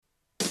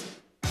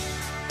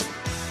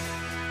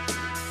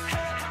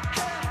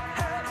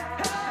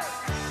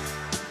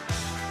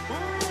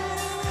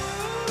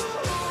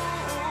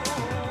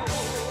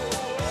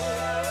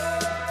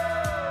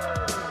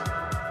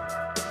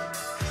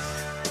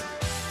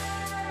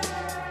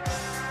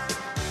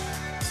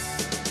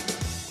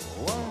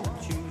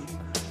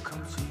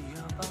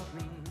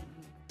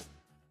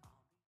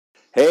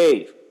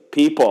Hey,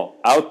 people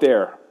out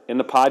there in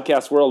the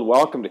podcast world,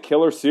 welcome to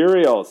Killer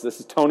Serials. This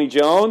is Tony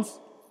Jones.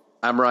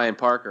 I'm Ryan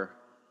Parker.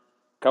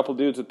 A couple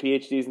dudes with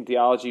PhDs in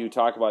theology who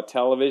talk about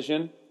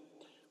television.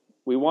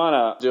 We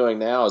want to... Doing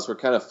now is we're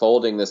kind of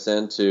folding this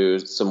into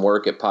some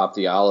work at Pop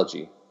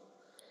Theology.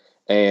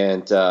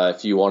 And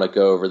if you want to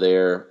go over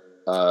there,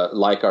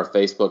 like our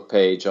Facebook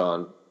page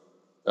on,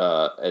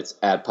 it's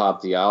at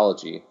Pop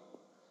Theology,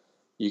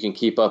 you can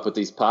keep up with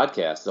these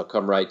podcasts. They'll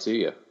come right to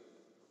you.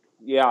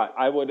 Yeah,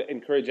 I would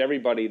encourage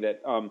everybody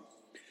that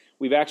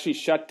we've actually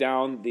shut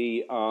down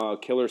the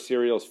Killer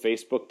Serials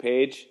Facebook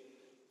page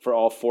for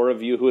all four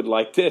of you who had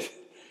liked it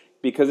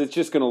because it's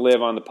just going to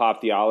live on the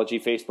Pop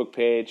Theology Facebook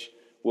page.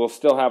 We'll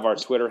still have our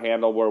Twitter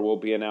handle where we'll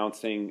be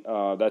announcing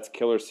that's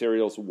Killer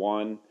Serials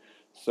 1.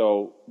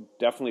 So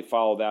definitely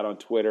follow that on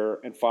Twitter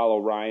and follow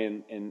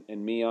Ryan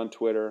and me on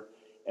Twitter.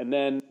 And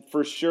then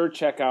for sure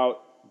check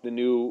out the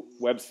new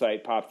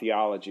website,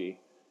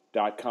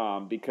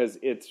 poptheology.com, because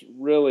it's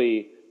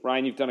really...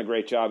 Ryan, you've done a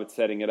great job at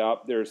setting it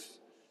up. There's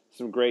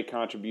some great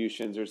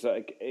contributions. There's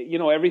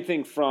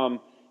everything from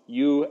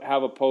you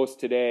have a post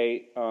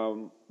today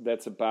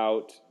that's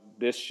about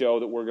this show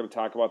that we're going to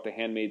talk about, The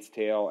Handmaid's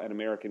Tale and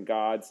American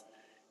Gods.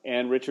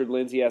 And Richard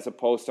Lindsay has a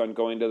post on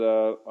going to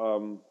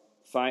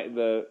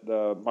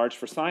the March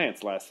for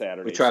Science last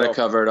Saturday. We try to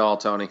cover it all,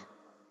 Tony.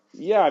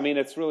 Yeah, I mean,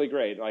 it's really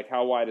great. Like,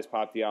 how wide is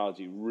Pop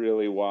Theology?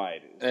 Really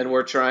wide. And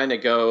we're trying to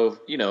go,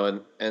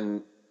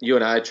 and you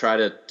and I try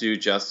to do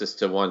justice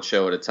to one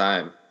show at a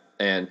time.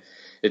 And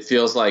it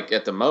feels like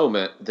at the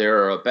moment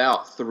there are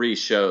about 3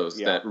 shows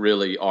that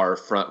really are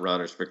front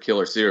runners for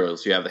Killer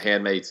Serials. You have The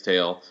Handmaid's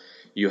Tale,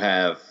 you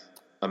have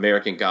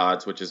American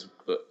Gods, which is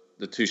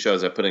the 2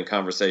 shows I put in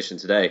conversation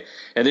today.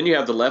 And then you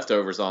have The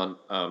Leftovers on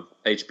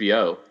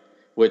HBO,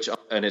 which,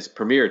 and its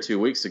premiere 2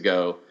 weeks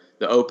ago,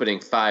 the opening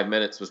 5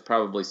 minutes was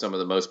probably some of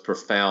the most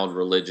profound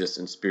religious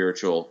and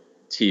spiritual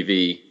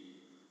TV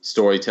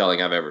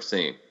storytelling I've ever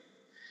seen.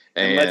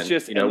 And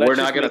we're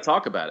not going to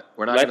talk about it.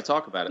 We're not going to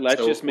talk about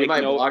it. We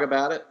might blog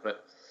about it,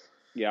 but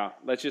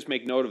let's just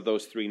make note of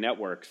those 3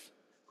 networks: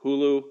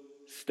 Hulu,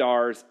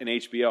 Starz, and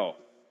HBO.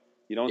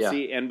 You don't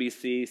see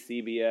NBC,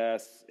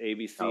 CBS,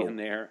 ABC in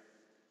there.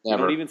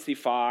 Never. You don't even see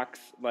Fox.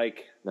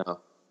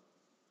 No.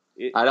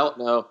 I don't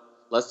know.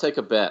 Let's take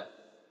a bet.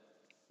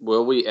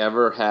 Will we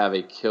ever have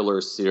a Killer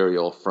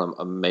Serial from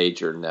a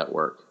major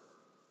network?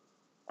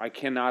 I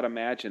cannot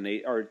imagine.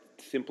 They are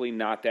simply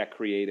not that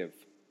creative.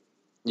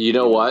 You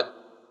know what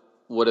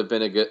would have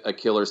been a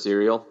Killer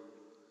Serial?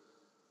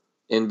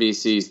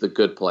 NBC's The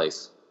Good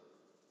Place.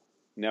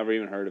 Never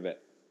even heard of it.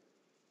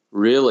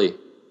 Really?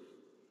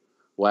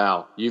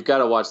 Wow. You've got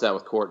to watch that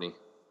with Courtney.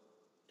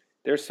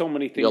 There's so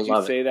many things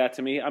you say that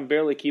to me. I'm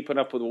barely keeping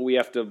up with what we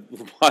have to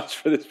watch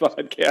for this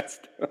podcast.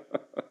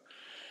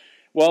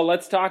 Well,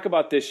 let's talk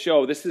about this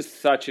show. This is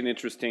such an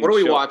interesting show. What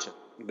are we watching?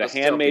 The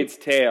Handmaid's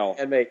Tale.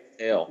 Handmaid's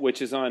Tale.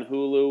 Which is on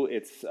Hulu.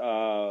 It's...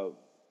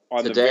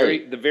 on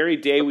the very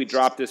day we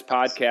drop this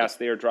podcast,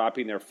 they are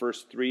dropping their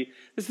first 3.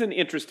 This is an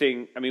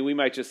interesting, we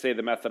might just say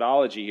the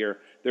methodology here.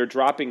 They're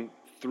dropping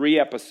 3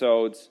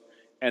 episodes,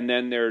 and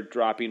then they're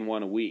dropping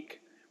 1 a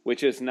week,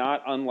 which is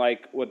not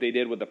unlike what they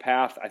did with The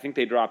Path. I think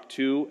they dropped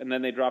 2, and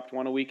then they dropped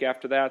 1 a week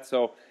after that.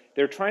 So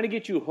they're trying to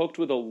get you hooked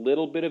with a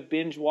little bit of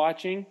binge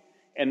watching,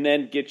 and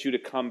then get you to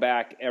come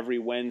back every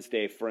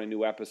Wednesday for a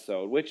new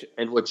episode.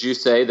 And would you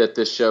say that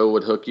this show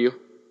would hook you?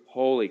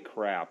 Holy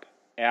crap.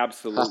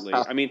 Absolutely.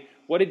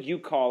 What did you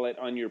call it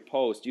on your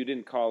post? You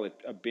didn't call it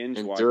a binge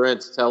watch.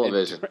 Endurance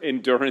television.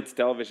 Endurance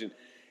television.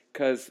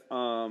 Because,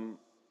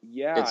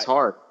 it's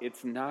hard.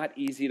 It's not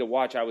easy to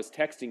watch. I was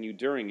texting you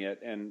during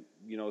it, and,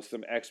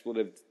 some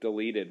expletives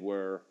deleted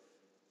were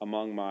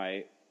among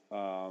my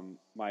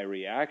my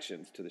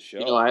reactions to the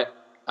show.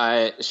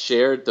 I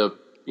shared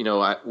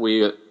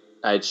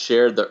I'd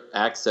shared the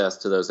access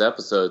to those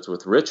episodes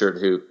with Richard,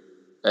 who,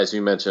 as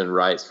you mentioned,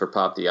 writes for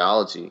Pop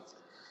Theology.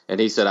 And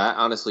he said, I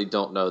honestly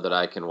don't know that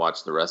I can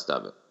watch the rest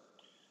of it.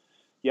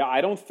 Yeah, I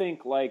don't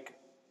think my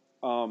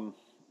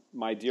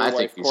dear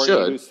wife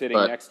Courtney, who's sitting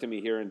next to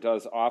me here and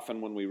does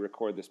often when we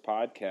record this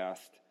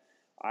podcast,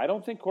 I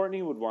don't think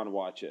Courtney would want to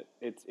watch it.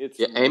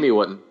 Amy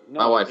wouldn't.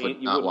 My wife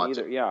would not watch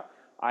either. it. Yeah,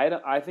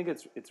 I think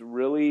it's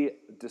really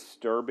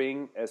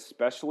disturbing,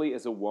 especially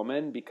as a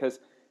woman, because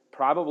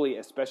probably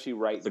especially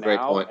right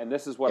now, and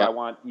this is what I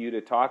want you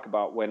to talk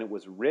about when it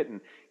was written.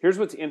 Here's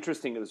what's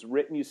interesting. It was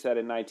written, you said,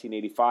 in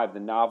 1985, the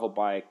novel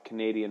by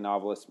Canadian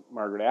novelist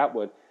Margaret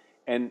Atwood,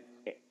 and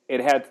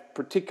it had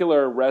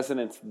particular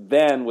resonance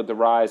then with the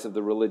rise of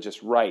the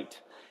religious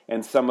right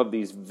and some of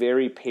these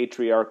very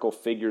patriarchal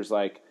figures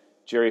like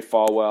Jerry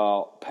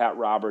Falwell, Pat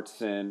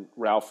Robertson,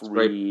 Ralph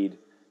Reed,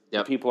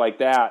 people like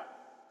that.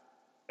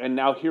 And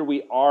now here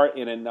we are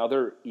in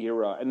another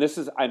era, and this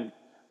is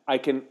I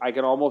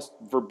can almost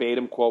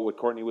verbatim quote what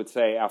Courtney would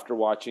say after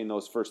watching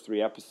those first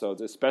 3 episodes,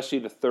 especially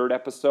the 3rd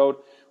episode,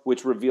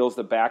 which reveals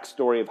the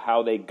backstory of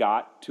how they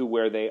got to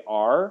where they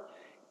are.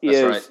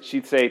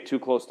 She'd say, too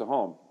close to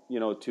home,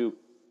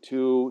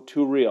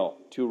 too real.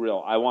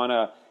 I want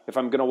to, if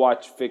I'm going to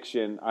watch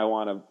fiction, I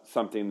want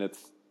something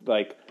that's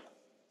like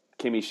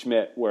Kimmy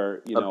Schmidt,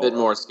 where a bit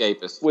more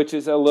escapist, which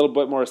is a little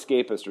bit more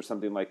escapist or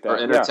something like that, or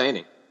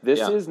entertaining. This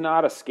is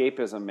not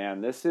escapism,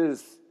 man. This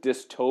is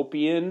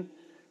dystopian,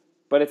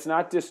 but it's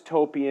not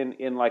dystopian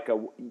in like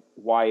a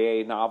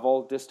YA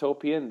novel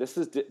dystopian. This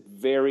is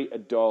very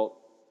adult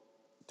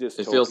dystopia.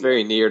 It feels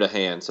very near to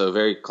hand, so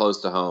very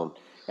close to home.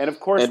 And of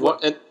course,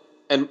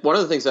 and one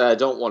of the things that I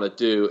don't want to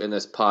do in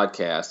this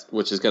podcast,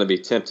 which is going to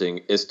be tempting,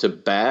 is to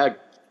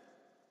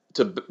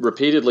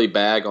repeatedly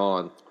bag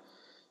on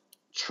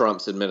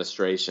Trump's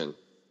administration,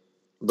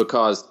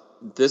 because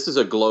this is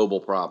a global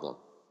problem.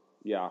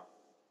 Yeah.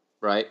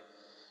 Right?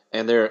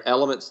 And there are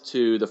elements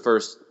to the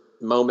first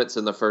moments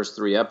in the first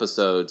 3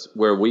 episodes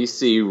where we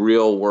see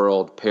real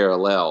world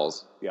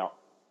parallels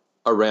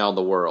around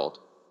the world,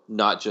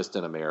 not just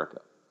in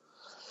America.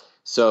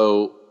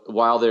 So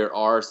while there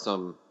are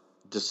some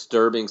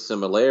disturbing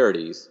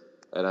similarities,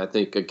 and I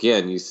think,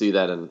 again, you see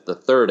that in the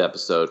 3rd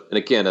episode, and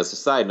again, as a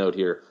side note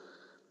here,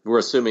 we're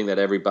assuming that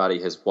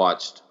everybody has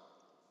watched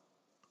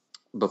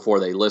before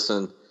they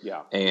listen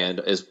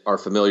and are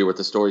familiar with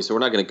the story, so we're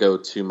not going to go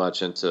too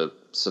much into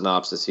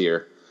synopsis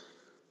here.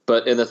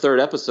 But in the 3rd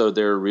episode,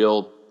 there are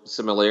real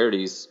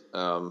similarities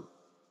to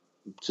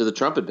the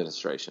Trump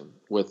administration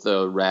with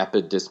the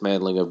rapid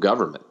dismantling of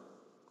government,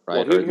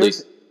 right? Or at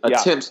least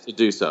attempts to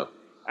do so.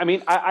 I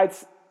mean,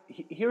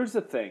 here's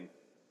the thing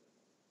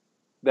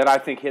that I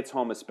think hits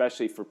home,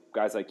 especially for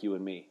guys like you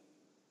and me,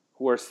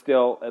 who are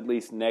still at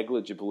least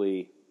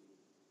negligibly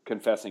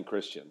confessing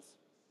Christians,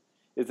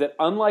 is that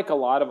unlike a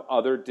lot of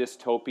other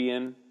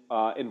dystopian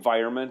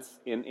environments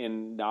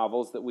in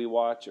novels that we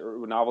watch,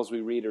 or novels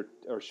we read,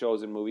 or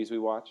shows and movies we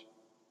watch,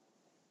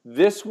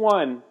 this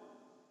one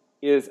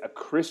is a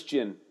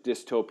Christian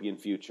dystopian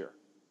future.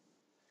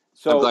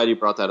 So, I'm glad you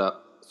brought that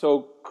up.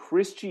 So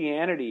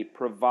Christianity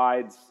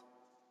provides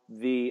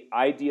the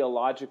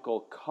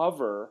ideological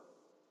cover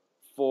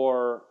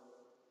for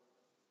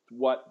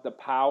what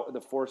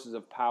the forces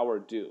of power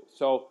do.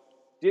 So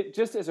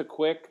just as a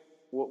quick,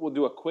 we'll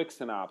do a quick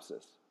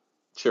synopsis.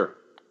 Sure.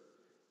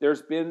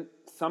 There's been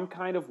some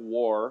kind of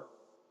war,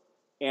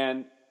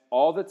 and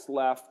all that's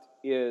left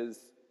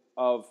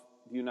of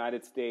the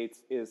United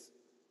States is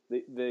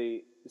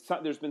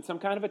there's been some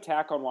kind of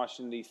attack on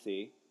Washington,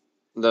 D.C.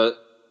 The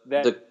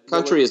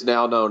country is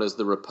now known as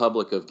the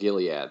Republic of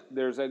Gilead.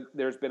 There's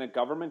been a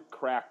government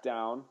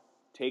crackdown,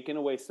 taking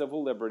away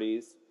civil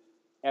liberties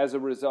as a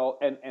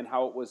result, and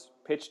how it was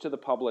pitched to the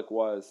public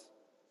was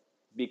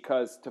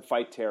because to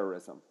fight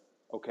terrorism.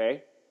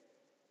 Okay?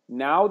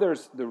 Now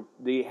there's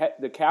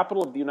the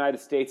capital of the United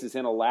States is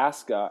in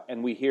Alaska,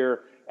 and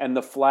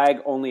the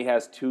flag only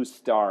has 2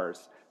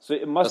 stars. So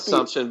it must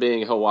assumption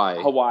being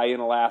Hawaii. Hawaii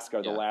and Alaska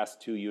are the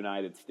last 2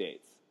 United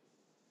States.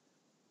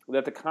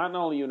 That the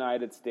continental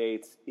United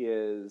States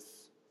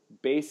is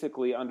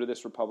basically under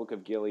this Republic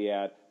of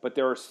Gilead, but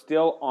there are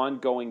still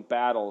ongoing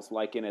battles,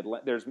 like in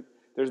Atlanta.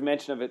 There's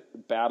mention of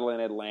it, battle in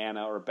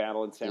Atlanta or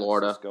battle in San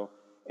Francisco.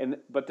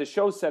 But the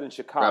show's set in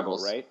Chicago,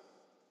 Rebels. Right?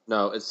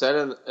 No, it's set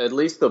in, at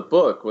least the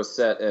book was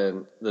set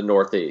in the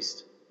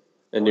Northeast,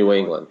 in New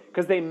England.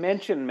 Because they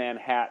mention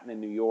Manhattan and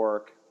New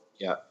York.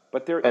 Yeah.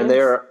 But there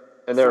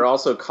are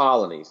also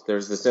colonies.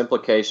 There's this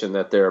implication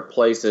that there are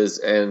places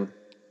in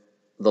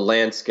the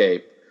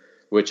landscape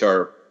which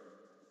are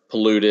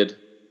polluted,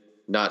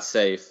 not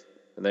safe,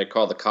 and they're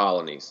called the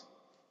colonies.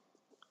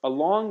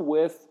 Along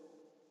with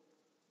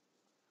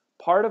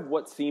part of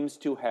what seems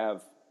to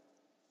have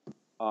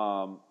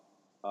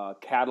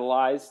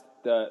catalyzed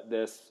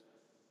this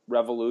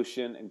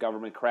revolution and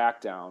government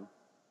crackdown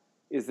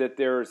is that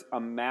there's a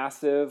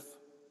massive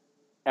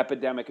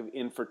epidemic of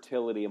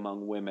infertility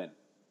among women,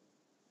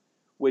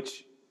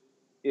 which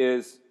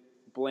is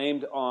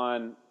blamed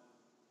on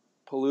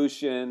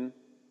pollution,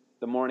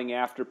 the morning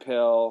after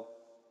pill,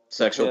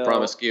 sexual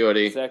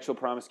promiscuity,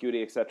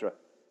 etc.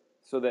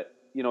 So that,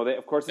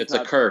 of course it's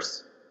a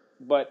curse.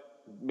 But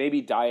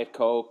maybe Diet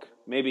Coke,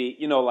 maybe,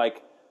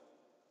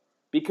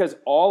 because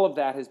all of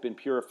that has been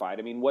purified.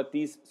 I mean,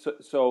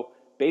 so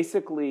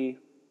basically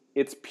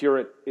it's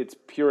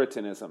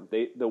Puritanism.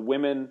 The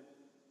women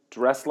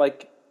dress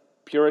like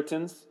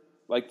Puritans,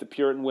 like the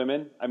Puritan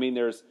women. I mean,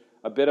 there's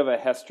a bit of a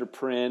Hester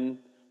Prynne,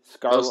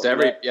 Scarlet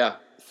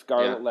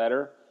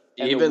Letter.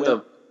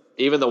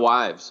 Even the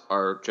wives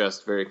are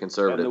dressed very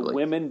conservatively. And the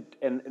women,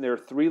 and there are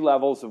 3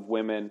 levels of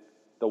women.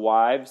 The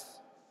wives,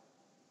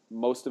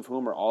 most of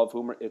whom or all of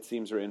whom it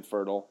seems are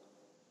infertile.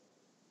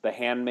 The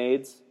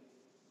handmaids,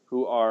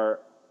 who are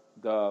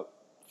the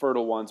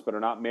fertile ones but are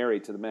not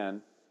married to the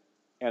men.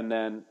 And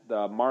then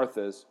the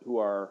Marthas, who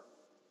are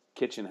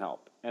kitchen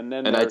help. And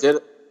I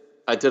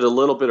did a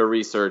little bit of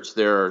research.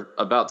 There are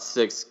about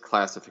 6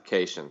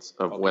 classifications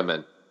of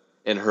women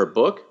in her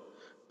book,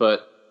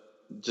 but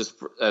just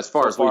as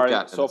far as we've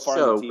gotten in the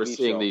show, we're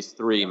seeing these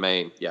 3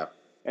 main. Yeah.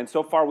 And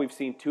so far we've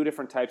seen 2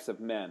 different types of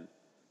men.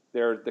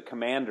 There are the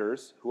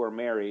commanders who are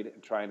married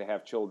and trying to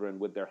have children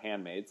with their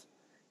handmaids.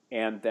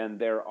 And then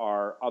there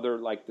are other,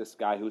 like this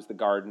guy who's the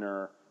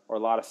gardener, or a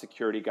lot of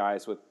security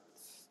guys with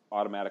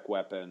automatic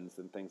weapons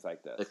and things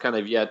like this. They're kind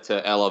of yet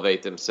to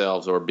elevate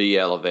themselves or be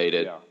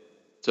elevated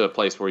to a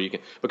place where you can,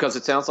 because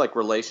it sounds like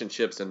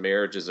relationships and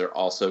marriages are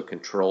also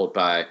controlled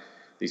by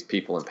these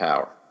people in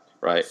power,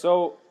 right?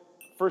 So,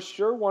 for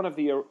sure, one of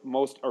the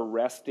most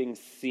arresting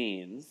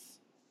scenes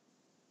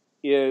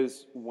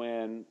is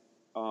when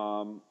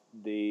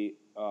the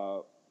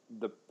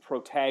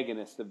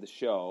protagonist of the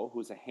show,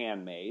 who's a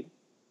handmaid,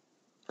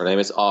 her name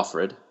is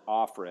Offred,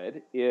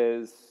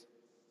 is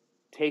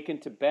taken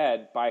to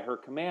bed by her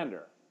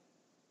commander.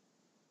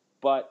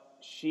 But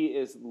she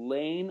is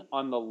laying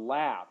on the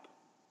lap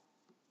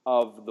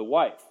of the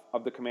wife,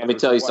 of the commander. Let me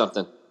tell you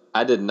something.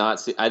 I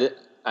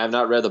have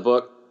not read the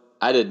book.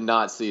 I did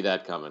not see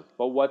that coming.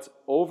 But what's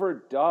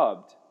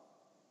overdubbed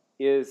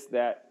is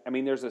that,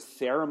 there's a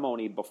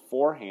ceremony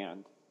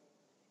beforehand,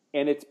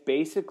 and it's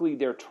basically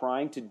they're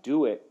trying to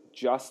do it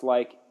just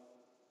like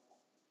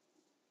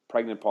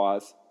pregnant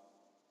pause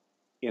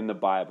in the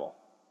Bible.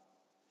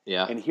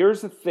 Yeah. And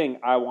here's the thing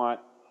I want.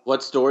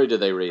 What story do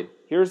they read?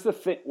 Here's the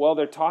thing. Well,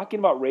 they're talking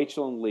about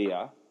Rachel and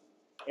Leah,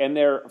 and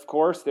of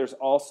course, there's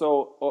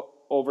also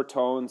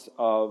overtones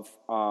of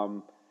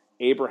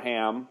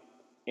Abraham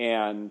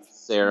and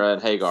Sarah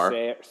and Hagar.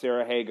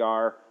 Sarah,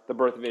 Hagar, the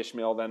birth of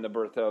Ishmael, then the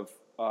birth of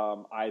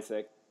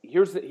Isaac.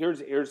 Here's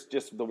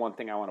just the one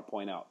thing I want to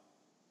point out.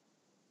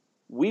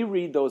 We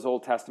read those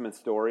Old Testament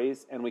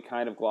stories and we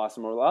kind of gloss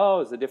them over. Oh,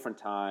 it's a different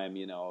time,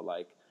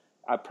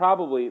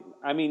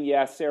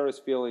 Sarah's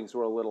feelings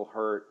were a little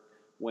hurt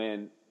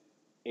when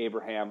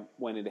Abraham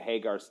went into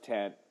Hagar's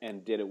tent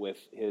and did it with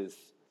his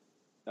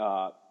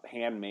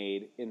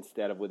handmaid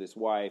instead of with his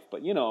wife.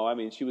 But,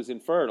 she was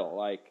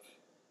infertile,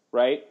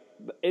 right?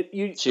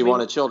 She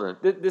wanted children.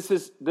 This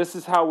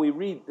is how we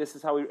read.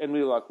 And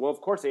we're like, well,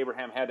 of course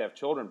Abraham had to have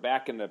children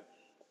back in the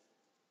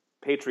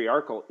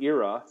patriarchal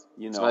era.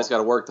 Somebody's got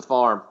to work the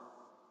farm.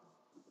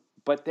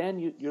 But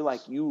then you're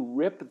like, you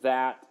rip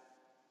that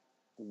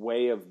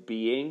way of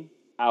being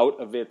out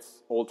of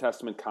its Old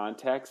Testament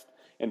context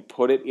and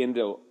put it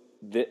into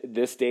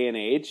this day and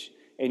age,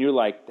 and you're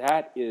like,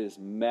 that is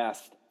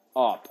messed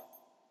up.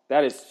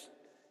 That is.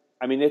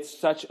 It's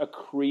such a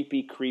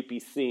creepy, creepy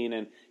scene,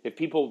 and if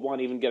people want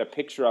to even get a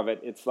picture of it,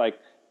 it's like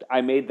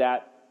I made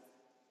the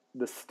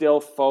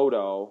still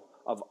photo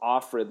of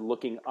Offred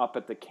looking up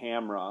at the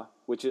camera,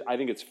 which I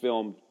think it's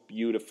filmed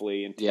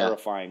beautifully and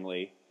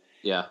terrifyingly.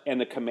 Yeah. And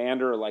the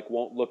commander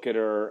won't look at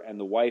her, and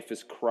the wife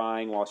is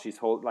crying while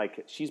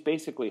she's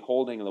basically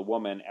holding the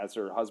woman as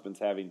her husband's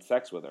having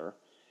sex with her.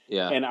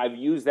 Yeah. And I've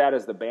used that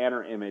as the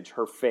banner image,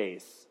 her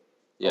face,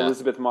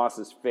 Elizabeth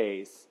Moss's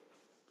face.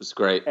 It's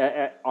great.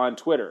 On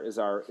Twitter is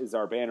our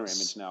banner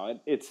image now.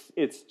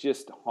 It's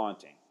just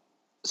haunting.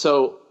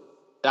 So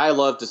I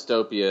love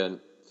dystopian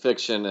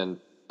fiction and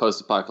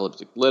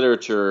post-apocalyptic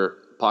literature.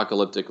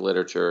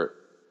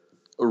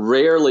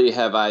 Rarely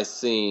have I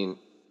seen,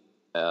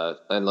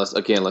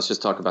 let's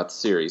just talk about the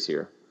series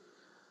here.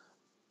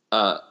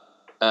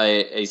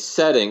 A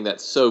setting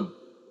that so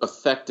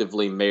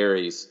effectively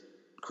marries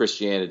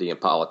Christianity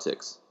and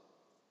politics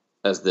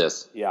as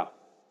this. Yeah.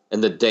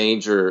 And the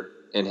danger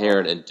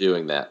inherent in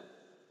doing that,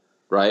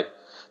 right?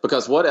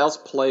 Because what else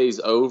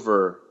plays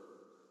over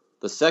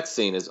the sex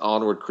scene is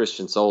Onward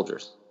Christian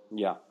Soldiers.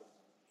 Yeah.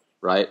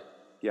 Right?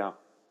 Yeah.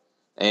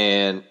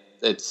 And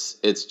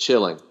it's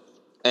chilling.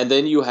 And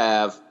then you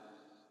have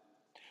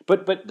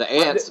but the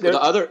ants.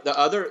 The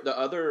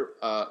other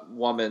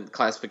woman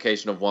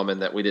classification of woman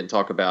that we didn't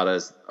talk about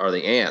are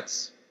the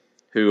ants,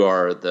 who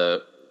are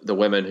the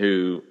women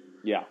who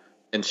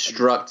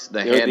instruct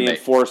the handmaid. The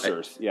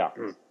enforcers. Yeah.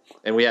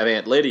 And we have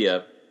Aunt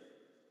Lydia,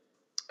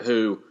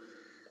 who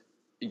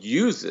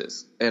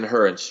uses in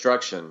her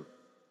instruction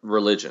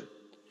religion,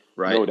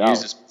 right? No doubt.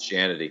 Uses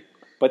Christianity.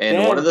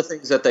 And one of the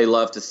things that they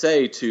love to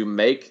say to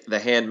make the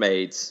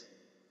handmaids,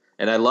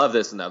 and I love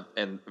this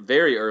and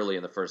very early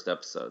in the first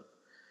episode,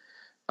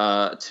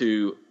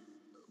 to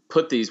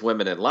put these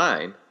women in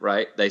line,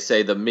 right? They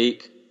say the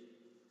meek,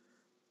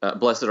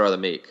 blessed are the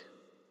meek,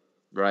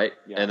 right?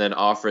 Yeah. And then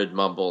Offred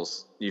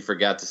mumbles, you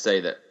forgot to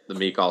say that the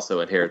meek also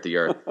inherit the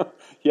earth.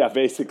 Yeah,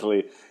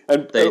 basically.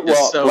 And they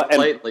just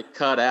blatantly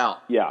cut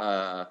out.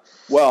 Yeah.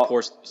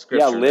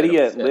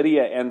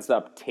 Lydia ends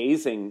up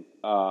tasing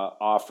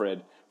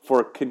Offred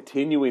for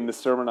continuing the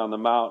Sermon on the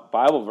Mount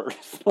Bible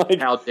verse.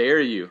 How dare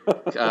you?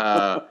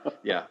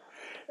 Yeah.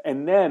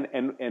 And then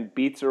and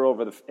beats her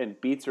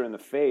beats her in the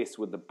face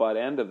with the butt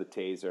end of the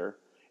taser,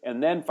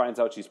 and then finds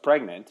out she's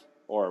pregnant,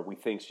 or we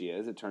think she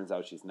is. It turns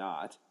out she's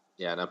not.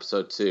 Yeah, in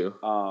episode 2.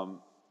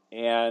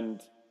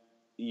 And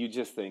you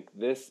just think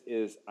this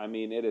is,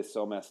 it is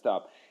so messed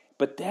up.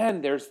 But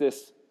then there's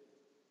this,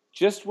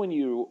 just when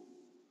you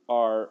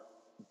are,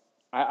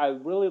 I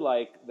really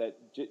like that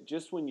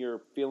just when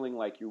you're feeling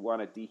like you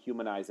want to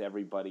dehumanize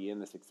everybody in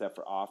this except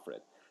for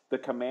Offred, the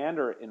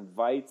commander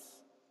invites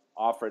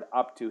Offred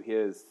up to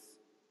his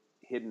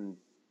hidden,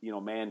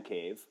 man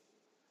cave,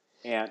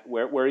 and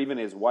where even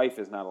his wife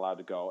is not allowed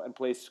to go, and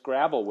plays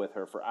Scrabble with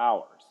her for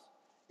hours.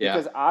 Yeah.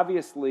 Because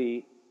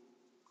obviously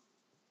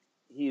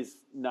he's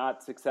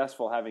not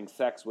successful having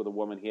sex with a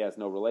woman he has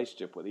no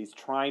relationship with. He's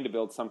trying to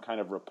build some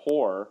kind of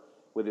rapport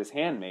with his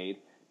handmaid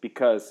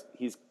because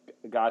he's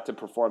got to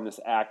perform this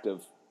act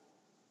of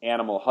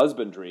animal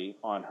husbandry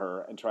on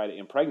her and try to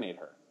impregnate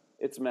her.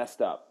 It's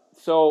messed up.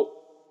 So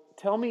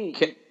tell me,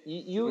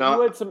 you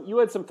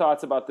had some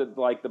thoughts about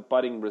the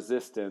budding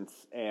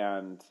resistance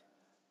and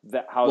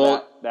that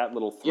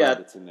little thread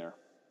that's in there.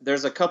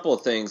 There's a couple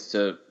of things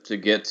to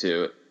get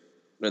to.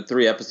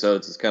 3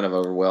 episodes is kind of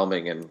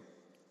overwhelming, and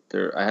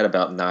I had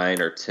about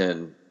 9 or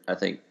 10, I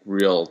think,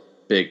 real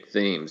big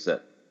themes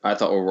that I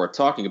thought were worth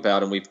talking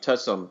about, and we've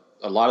touched on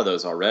a lot of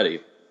those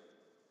already,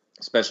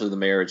 especially the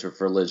marriage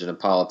of religion and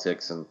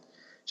politics and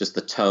just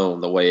the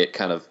tone, the way it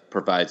kind of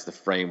provides the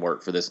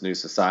framework for this new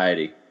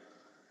society.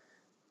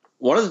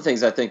 One of the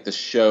things I think the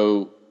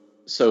show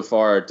so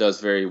far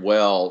does very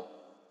well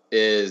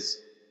is,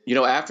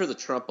 after the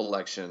Trump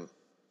election,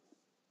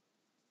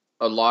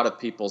 a lot of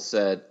people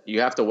said,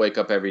 you have to wake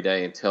up every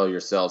day and tell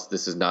yourselves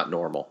this is not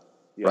normal,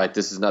 right?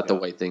 This is not the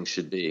way things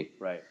should be.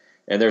 Right.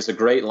 And there's a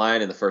great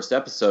line in the first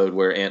episode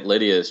where Aunt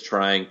Lydia is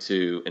trying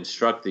to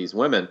instruct these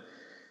women,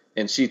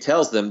 and she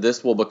tells them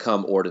this will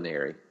become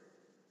ordinary.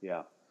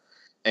 Yeah.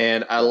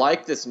 And I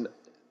like this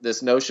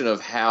notion of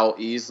how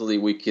easily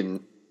we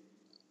can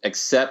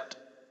accept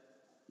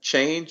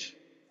change,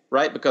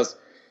 right? Because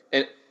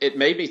it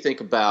made me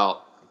think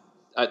about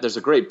there's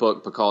a great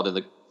book called In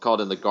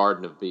the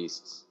Garden of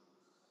Beasts,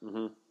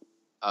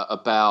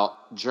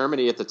 about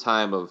Germany at the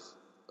time of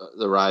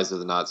the rise of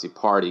the Nazi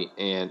Party,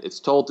 and it's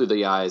told through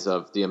the eyes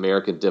of the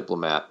American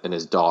diplomat and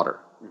his daughter.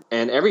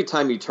 And every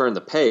time you turn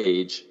the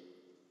page,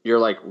 you're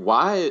like,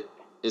 why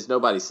is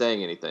nobody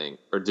saying anything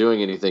or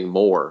doing anything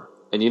more?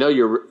 And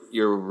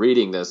you're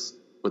reading this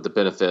with the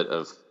benefit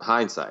of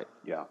hindsight.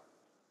 Yeah.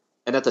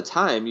 And at the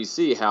time, you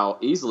see how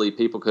easily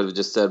people could have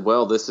just said,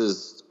 well, this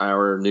is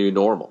our new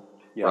normal,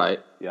 right?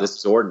 Yeah. This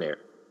is ordinary.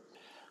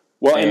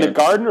 Well, and the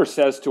gardener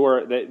says to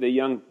her, the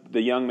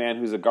young man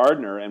who's a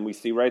gardener, and we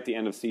see right at the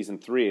end of season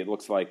 3, it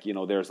looks like,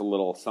 there's a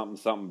little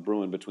something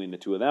brewing between the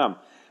two of them.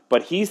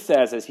 But he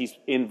says, as he's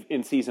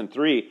in season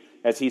 3,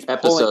 as he's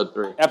episode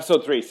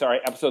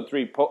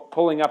 3,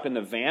 pulling up in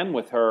the van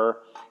with her,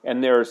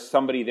 and there's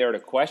somebody there to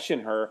question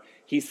her,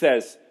 he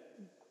says,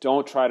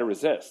 don't try to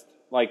resist.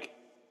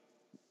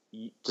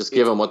 Just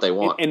give them what they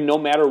want. And no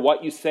matter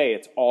what you say,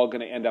 it's all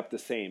going to end up the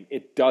same.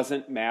 It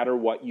doesn't matter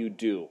what you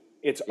do.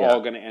 It's all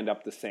going to end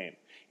up the same.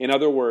 In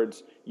other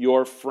words,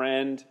 your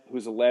friend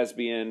who's a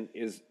lesbian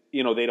is,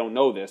 they don't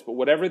know this, but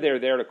whatever they're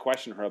there to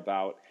question her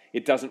about,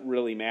 it doesn't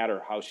really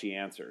matter how she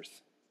answers.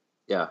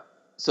 Yeah.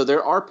 So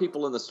there are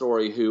people in the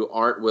story who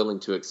aren't willing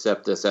to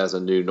accept this as a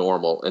new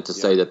normal and to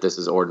say that this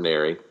is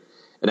ordinary.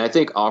 And I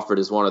think Offred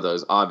is one of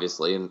those,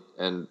 obviously,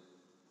 and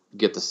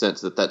get the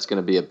sense that that's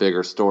going to be a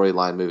bigger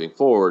storyline moving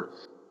forward.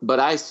 But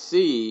I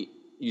see,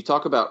 you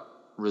talk about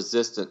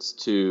resistance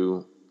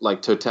to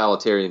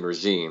totalitarian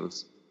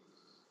regimes.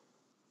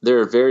 There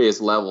are various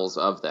levels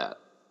of that,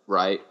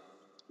 right?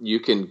 You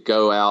can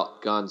go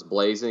out guns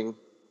blazing,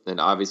 and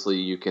obviously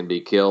you can be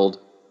killed.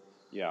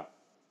 Yeah.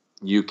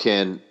 You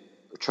can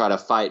try to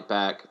fight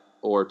back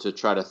or to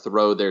try to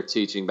throw their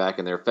teaching back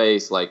in their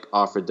face like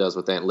Offred does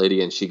with Aunt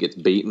Lydia, and she gets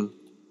beaten,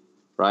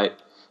 right?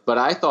 But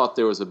I thought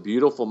there was a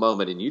beautiful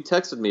moment, and you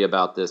texted me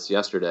about this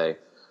yesterday,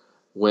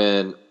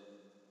 when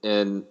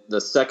in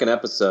the second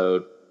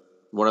episode,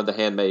 one of the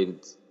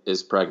handmaids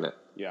is pregnant.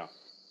 Yeah.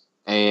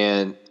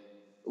 And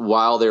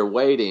while they're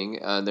waiting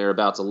and they're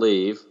about to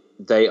leave,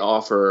 the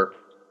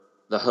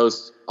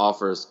host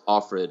offers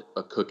Offred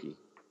a cookie.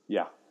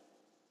 Yeah.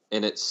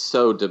 And it's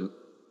so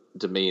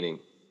demeaning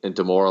and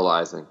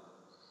demoralizing.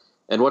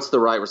 And what's the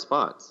right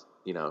response?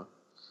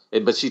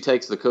 But she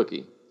takes the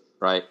cookie,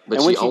 right?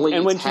 But she only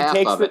eats half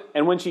of it.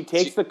 And when she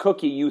takes the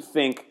cookie, you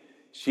think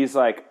she's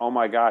like, oh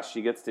my gosh,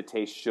 she gets to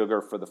taste sugar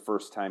for the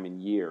first time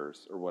in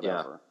years or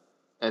whatever. Yeah.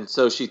 And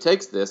so she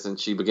takes this and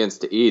she begins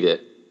to eat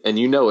it, and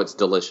it's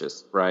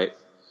delicious, right?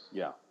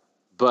 Yeah.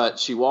 But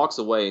she walks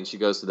away and she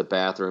goes to the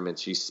bathroom and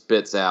she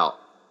spits out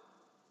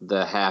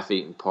the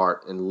half-eaten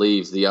part and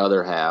leaves the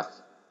other half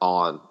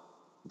on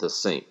the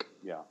sink.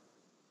 Yeah.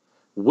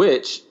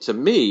 Which, to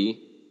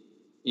me,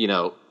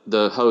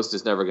 the host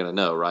is never going to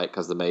know, right?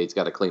 Because the maid's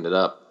got to clean it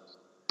up.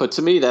 But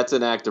to me, that's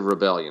an act of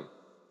rebellion.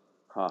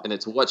 Huh. And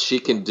it's what she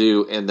can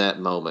do in that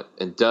moment.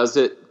 And does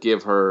it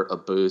give her a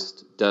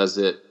boost? Does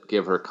it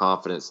give her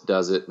confidence?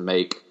 Does it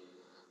make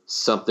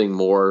something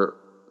more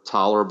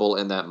tolerable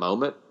in that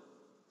moment?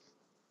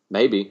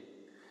 Maybe.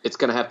 It's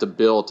going to have to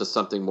build to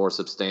something more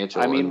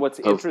substantial. I mean, what's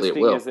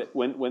interesting is that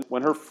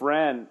when her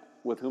friend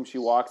with whom she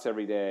walks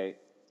every day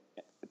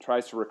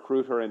tries to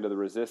recruit her into the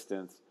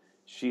resistance,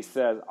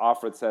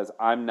 Offred says,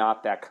 I'm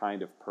not that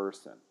kind of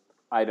person.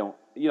 I don't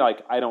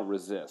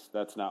resist.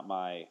 That's not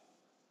my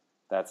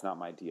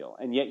deal.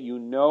 And yet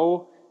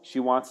she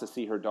wants to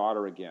see her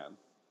daughter again.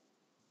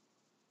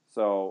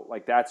 So,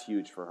 that's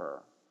huge for her.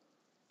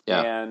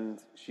 Yeah.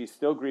 And she's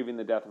still grieving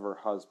the death of her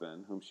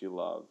husband, whom she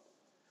loved.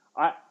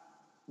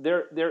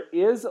 There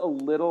is a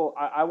little...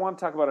 I want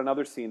to talk about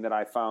another scene that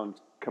I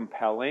found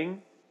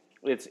compelling,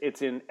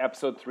 It's in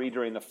episode 3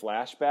 during the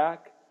flashback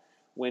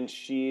when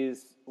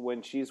she's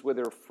with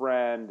her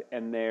friend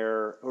and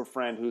her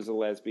friend who's a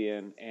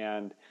lesbian,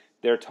 and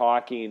they're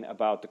talking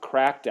about the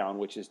crackdown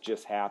which is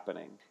just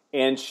happening,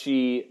 and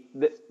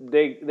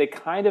they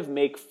kind of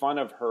make fun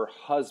of her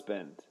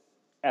husband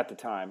at the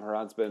time. Her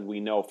husband, we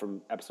know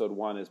from episode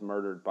 1, is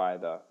murdered by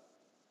the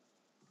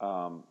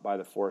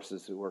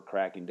forces who were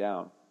cracking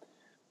down,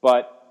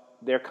 but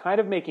they're kind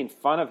of making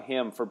fun of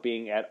him for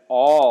being at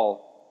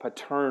all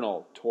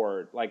paternal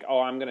toward, like, oh,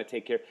 I'm going to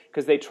take care,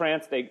 because they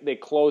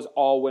close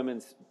all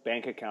women's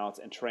bank accounts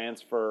and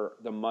transfer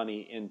the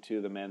money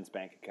into the men's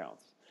bank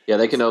accounts. Yeah,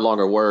 they can no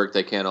longer work.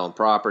 They can't own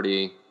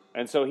property.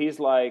 And so he's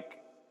like,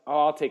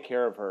 oh, I'll take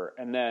care of her.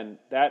 And then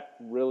that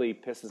really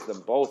pisses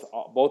them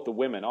both the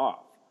women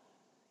off.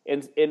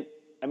 And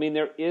I mean,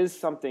 there is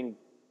something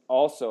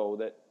also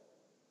that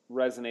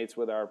resonates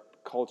with our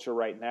culture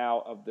right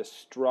now of the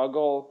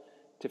struggle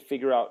to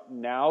figure out,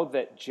 now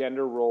that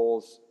gender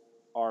roles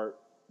are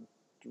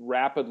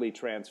rapidly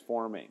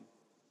transforming,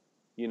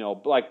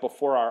 like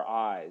before our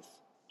eyes,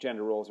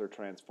 gender roles are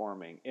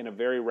transforming in a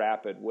very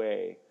rapid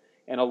way.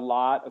 And a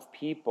lot of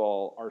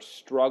people are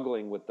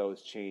struggling with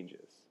those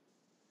changes.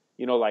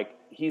 Like,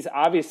 he's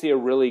obviously a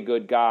really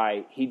good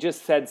guy. He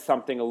just said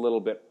something a little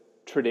bit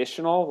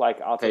traditional,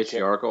 like, I'll take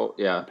patriarchal,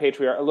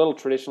 care, a little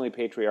traditionally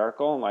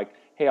patriarchal, and like,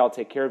 hey, I'll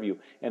take care of you.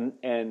 And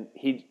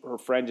her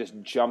friend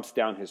just jumps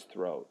down his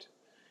throat.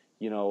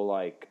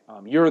 Like,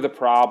 you're the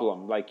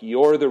problem. Like,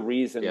 you're the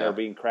reason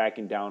they're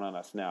cracking down on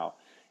us now.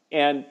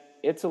 And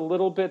it's a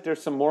little bit,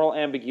 there's some moral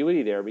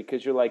ambiguity there,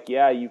 because you're like,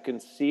 yeah, you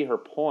can see her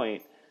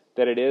point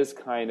that it is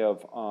kind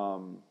of,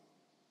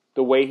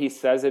 the way he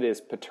says it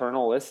is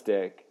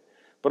paternalistic.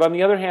 But on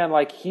the other hand,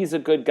 like, he's a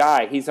good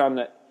guy. He's on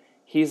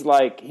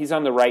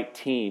the right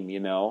team,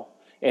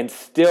 and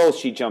still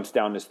she jumps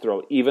down his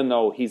throat, even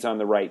though he's on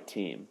the right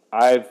team.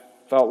 I've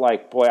felt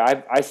like, boy,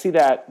 I see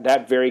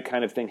that very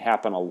kind of thing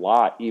happen a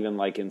lot, even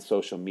like in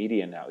social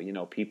media now.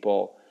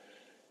 People.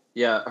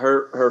 Yeah,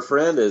 her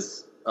friend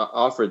is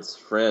Offred's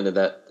friend in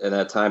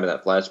that time in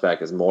that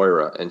flashback is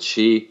Moira, and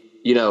she,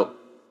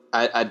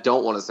 I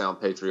don't want to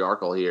sound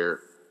patriarchal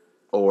here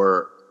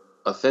or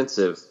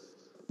offensive,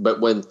 but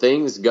when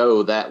things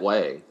go that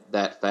way,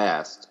 that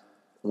fast,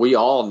 we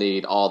all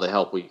need all the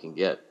help we can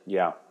get.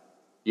 Yeah,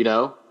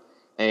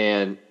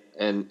 and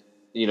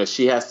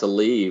she has to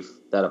leave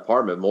that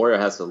apartment. Moira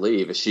has to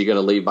leave. Is she going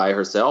to leave by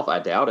herself? I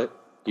doubt it.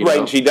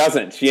 And she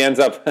doesn't. She ends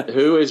up.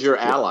 Who is your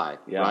ally,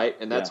 right?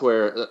 And that's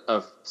where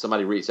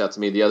somebody reached out to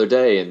me the other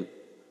day and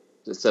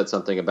said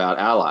something about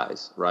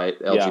allies, right?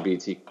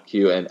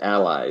 LGBTQ and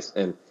allies,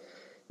 and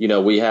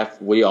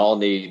we all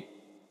need,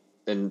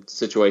 in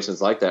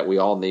situations like that, we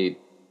all need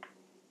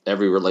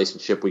every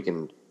relationship we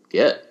can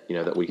get,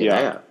 that we can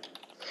have.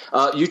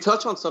 You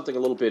touch on something a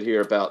little bit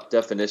here about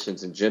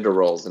definitions and gender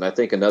roles, and I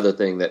think another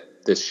thing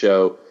that this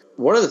show,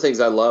 one of the things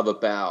I love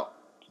about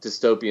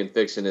dystopian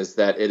fiction is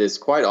that it is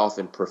quite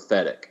often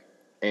prophetic.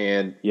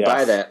 And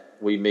by that,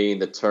 we mean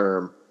the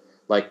term,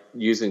 like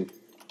using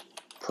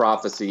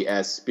prophecy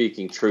as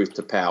speaking truth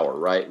to power,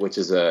 right? Which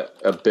is a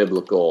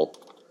biblical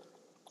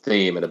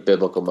theme and a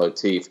biblical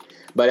motif.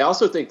 But I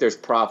also think there's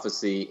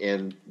prophecy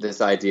in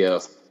this idea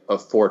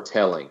of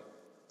foretelling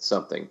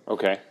something.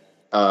 Okay.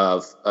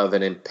 Of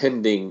an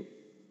impending,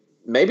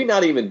 maybe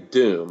not even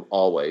doom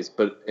always,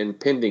 but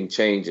impending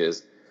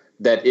changes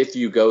that if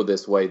you go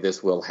this way,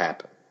 this will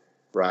happen,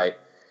 right?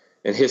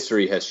 And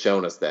history has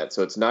shown us that.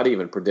 So it's not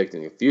even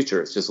predicting the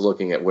future. It's just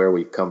looking at where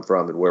we've come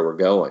from and where we're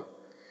going.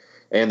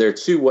 And there are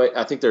two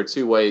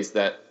ways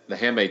that The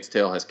Handmaid's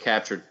Tale has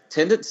captured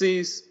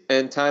tendencies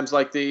in times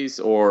like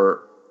these,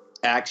 or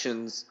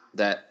actions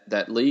that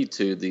lead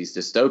to these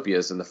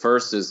dystopias. And the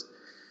first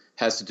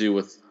has to do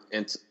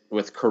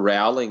with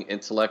corralling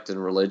intellect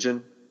and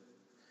religion,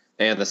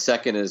 and the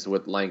second is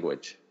with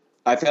language.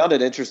 I found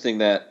it interesting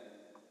that,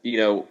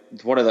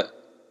 one of the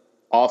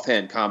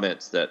offhand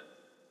comments that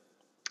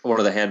one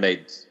of the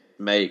handmaids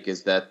make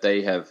is that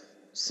they have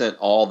sent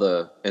all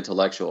the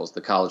intellectuals,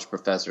 the college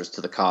professors, to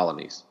the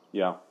colonies.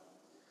 Yeah.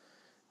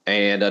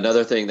 And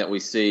another thing that we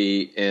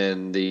see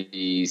in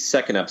the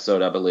second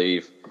episode, I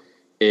believe,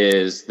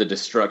 is the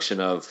destruction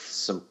of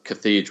some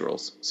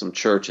cathedrals, some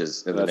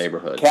churches in the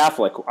neighborhood.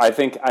 Catholic. I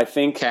think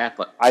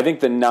Catholic. I think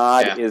the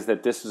nod is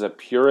that this is a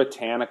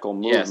puritanical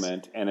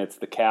movement, and it's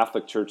the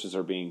Catholic churches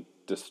are being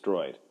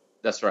destroyed.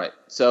 That's right.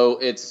 So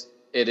it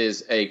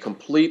is a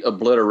complete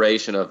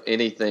obliteration of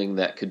anything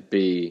that could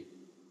be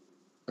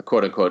a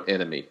quote unquote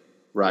enemy,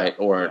 right?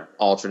 Or an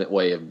alternate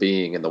way of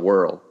being in the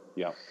world.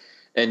 Yeah.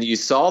 And you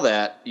see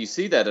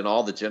that in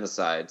all the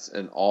genocides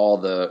and all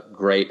the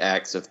great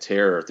acts of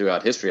terror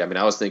throughout history. I mean,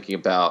 I was thinking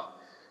about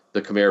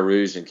the Khmer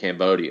Rouge in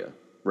Cambodia,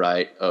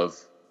 right? Of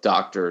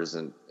doctors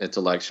and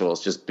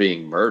intellectuals just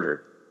being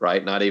murdered,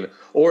 right?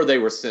 Or they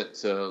were sent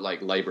to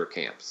like labor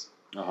camps.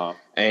 Uh-huh.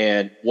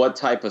 And what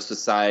type of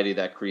society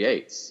that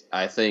creates.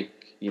 I think,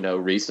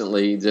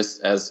 recently,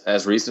 just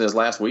as recent as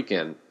last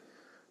weekend,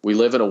 We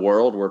live in a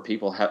world where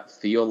people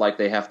feel like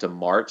they have to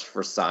march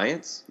for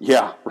science.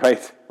 Yeah, right.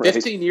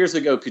 15 years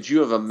ago, could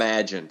you have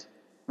imagined?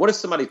 What if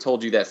somebody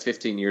told you that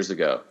 15 years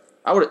ago?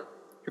 You're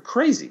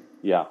crazy.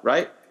 Yeah.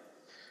 Right?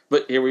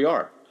 But here we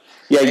are.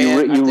 Yeah,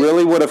 you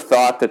really would have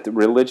thought that the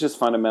religious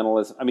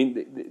fundamentalism, I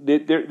mean,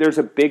 there's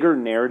a bigger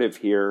narrative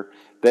here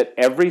that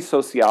every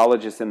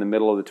sociologist in the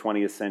middle of the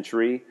 20th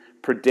century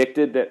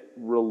predicted that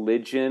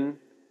religion,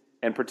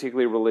 and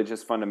particularly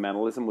religious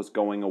fundamentalism, was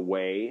going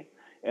away,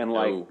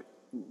 and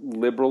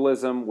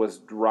liberalism was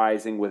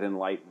rising with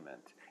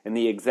enlightenment. And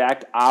the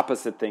exact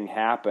opposite thing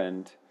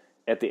happened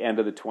at the end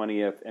of the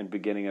 20th and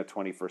beginning of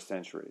 21st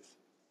centuries.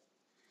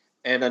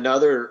 And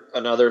another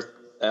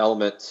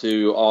element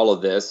to all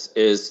of this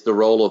is the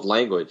role of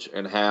language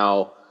and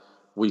how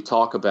we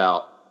talk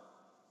about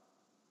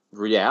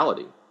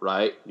reality,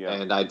 right? Yeah.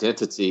 And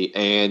identity.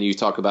 And you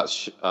talk about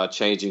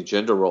changing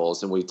gender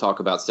roles, and we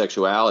talk about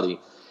sexuality.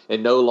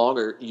 And no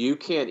longer, you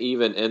can't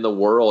even in the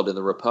world, in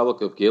the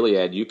Republic of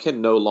Gilead, you can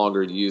no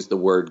longer use the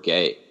word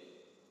gay.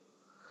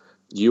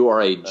 You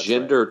are a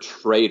gender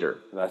traitor.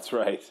 That's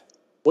right.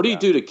 What do you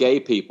do to gay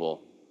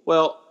people?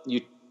 Well,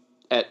 you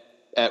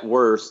at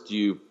worst,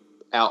 you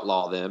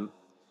outlaw them.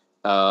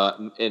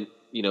 And,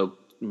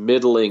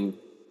 middling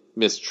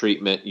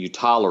mistreatment, you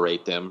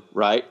tolerate them,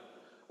 right?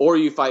 Or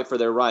you fight for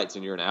their rights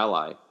and you're an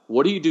ally.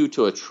 What do you do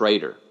to a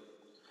traitor?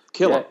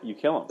 Kill him. You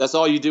kill him. That's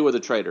all you do with a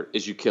traitor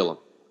is you kill him.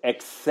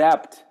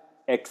 Except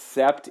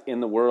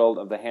in the world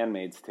of The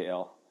Handmaid's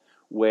Tale,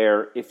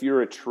 where if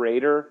you're a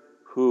traitor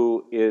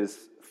who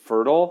is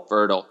fertile,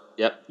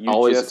 yep, you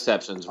always just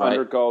exceptions, right?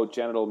 Undergo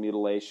genital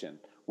mutilation.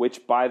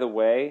 Which, by the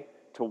way,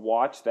 to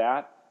watch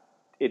that,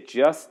 it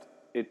just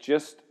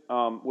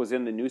was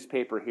in the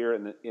newspaper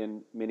here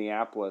in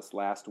Minneapolis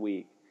last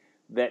week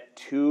that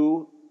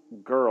 2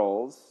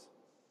 girls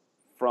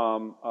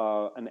from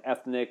an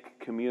ethnic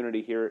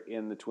community here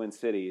in the Twin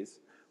Cities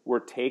were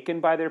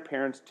taken by their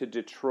parents to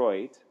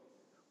Detroit,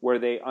 where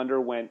they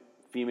underwent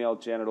female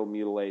genital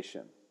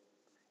mutilation.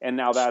 And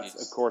now that's,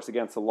 of course,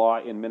 against the law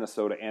in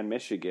Minnesota and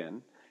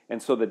Michigan. And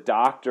so the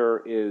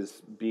doctor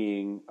is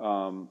being,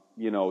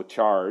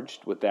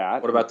 charged with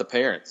that. What about the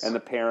parents? And the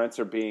parents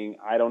are being,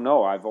 I don't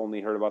know, I've only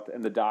heard about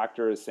and the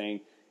doctor is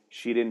saying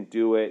she didn't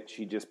do it.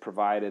 She just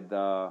provided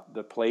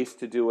the place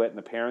to do it, and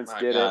the parents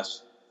did it.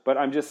 But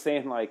I'm just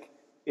saying,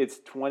 it's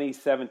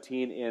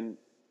 2017 in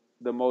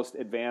the most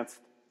advanced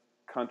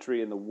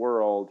country in the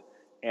world,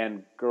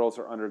 and girls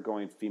are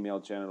undergoing female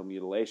genital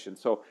mutilation.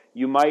 So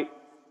you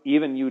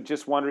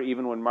just wonder,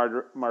 even when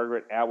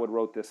Margaret Atwood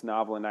wrote this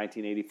novel in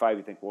 1985,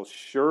 you think, well,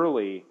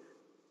 surely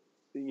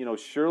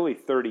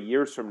 30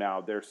 years from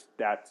now,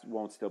 that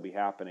won't still be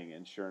happening.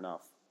 And sure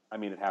enough, I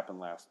mean, it happened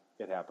last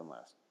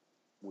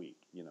week,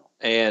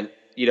 And,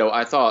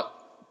 I thought,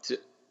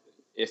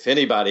 if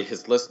anybody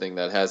is listening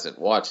that hasn't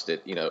watched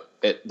it,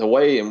 the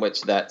way in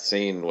which that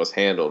scene was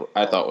handled,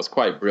 I thought was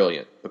quite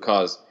brilliant,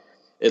 because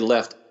it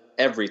left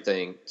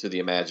everything to the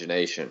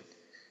imagination.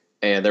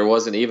 And there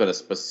wasn't even a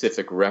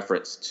specific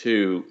reference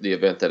to the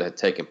event that had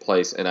taken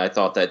place. And I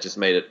thought that just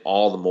made it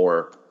all the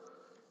more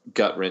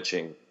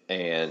gut-wrenching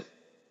and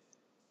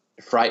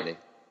frightening.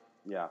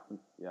 Yeah.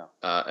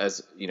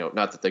 As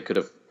not that they could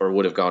have or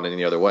would have gone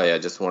any other way. I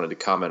just wanted to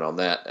comment on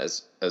that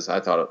as I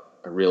thought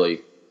a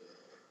really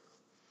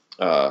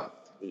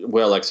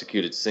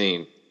well-executed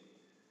scene.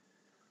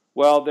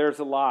 Well, there's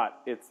a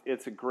lot.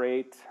 It's a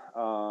great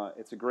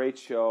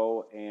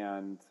show,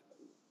 and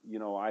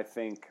I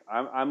think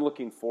I'm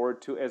looking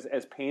forward to,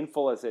 as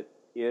painful as it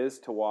is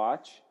to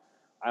watch,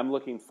 I'm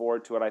looking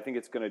forward to it. I think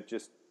it's going to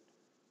just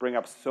bring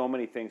up so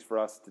many things for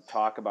us to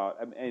talk about.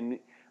 And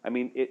I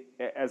mean,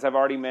 as I've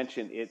already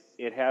mentioned,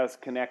 it has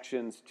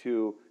connections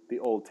to the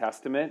Old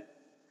Testament.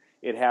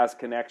 It has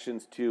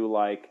connections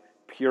to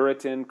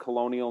Puritan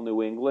colonial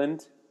New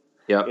England.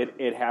 Yeah.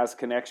 It has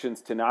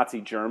connections to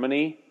Nazi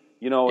Germany.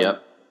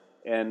 Yep.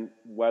 And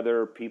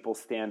whether people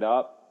stand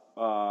up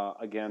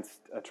against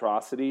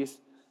atrocities.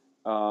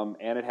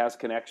 And it has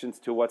connections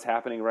to what's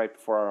happening right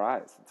before our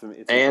eyes.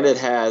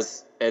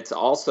 It's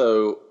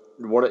also,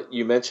 what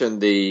you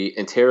mentioned, the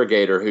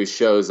interrogator who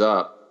shows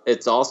up.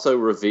 It's also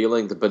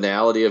revealing the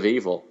banality of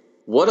evil.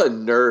 What a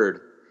nerd.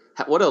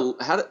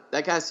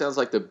 That guy sounds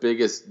like the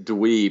biggest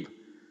dweeb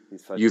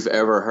you've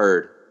ever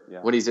heard. Yeah.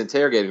 When he's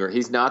interrogating her,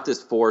 he's not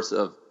this force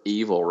of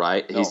evil,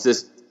 right? No.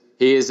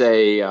 He's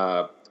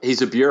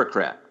a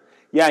bureaucrat.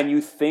 Yeah, and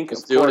you think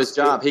he's doing his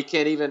job. He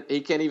can't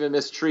even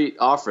mistreat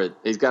Offred.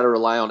 He's got to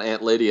rely on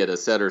Aunt Lydia to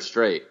set her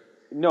straight.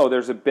 No,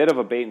 there's a bit of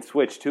a bait and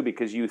switch too,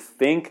 because you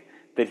think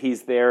that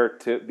he's there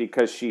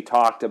because she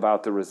talked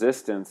about the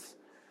resistance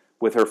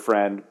with her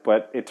friend,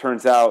 but it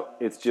turns out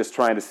it's just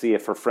trying to see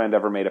if her friend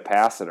ever made a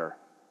pass at her.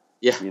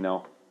 Yeah,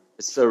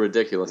 it's so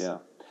ridiculous. Yeah.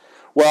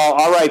 Well,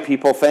 all right,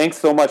 people. Thanks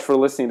so much for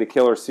listening to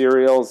Killer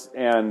Serials,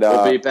 and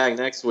we'll be back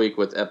next week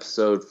with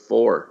episode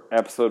 4.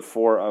 Episode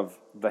 4 of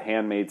The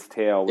Handmaid's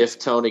Tale. If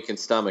Tony can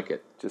stomach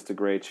it. Just a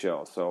great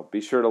show. So be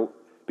sure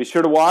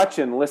to watch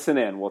and listen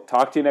in. We'll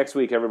talk to you next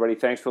week, everybody.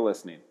 Thanks for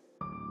listening.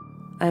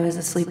 I was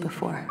asleep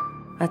before.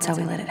 That's how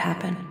we let it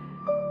happen.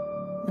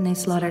 When they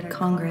slaughtered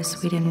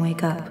Congress, we didn't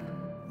wake up.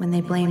 When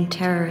they blamed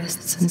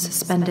terrorists and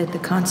suspended the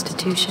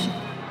Constitution,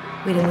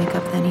 we didn't wake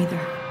up then either.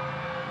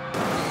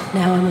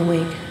 Now I'm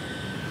awake.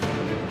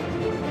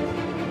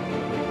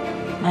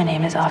 My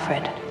name is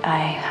Offred. I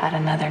had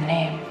another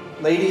name.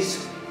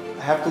 Ladies,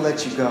 I have to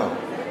let you go.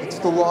 It's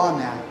the law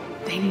now.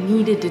 They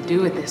needed to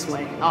do it this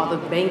way. All the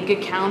bank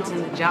accounts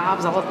and the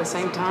jobs all at the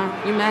same time.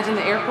 You imagine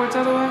the airports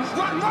otherwise?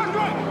 Run!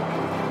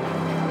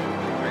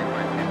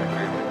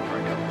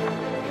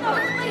 No,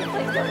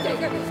 please don't take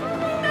her.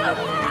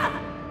 No!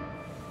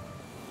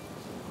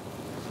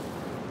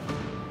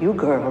 You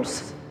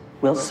girls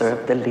will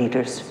serve the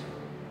leaders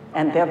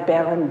and their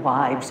barren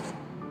wives.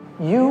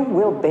 You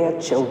will bear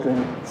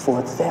children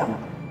for them.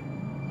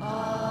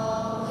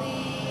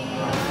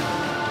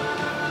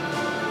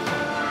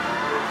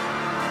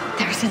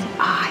 There's an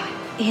eye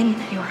in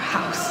your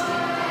house.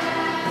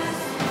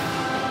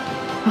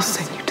 I'll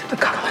send you to the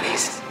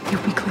colonies.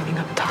 You'll be cleaning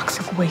up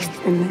toxic waste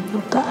and then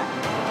you'll die.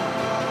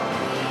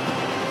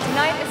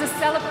 Tonight is a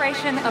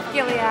celebration of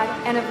Gilead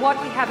and of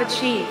what we have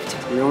achieved.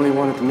 We only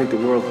wanted to make the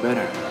world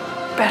better.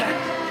 Better.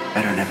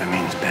 Better never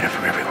means better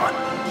for everyone.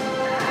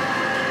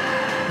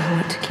 I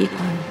want to keep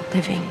on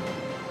living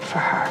for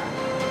her.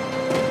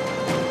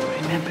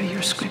 Remember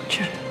your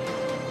scripture.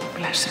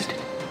 Blessed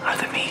are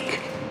the meek.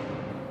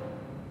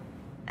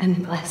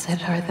 And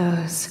blessed are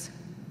those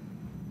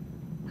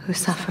who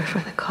suffer for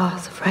the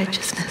cause of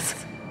righteousness.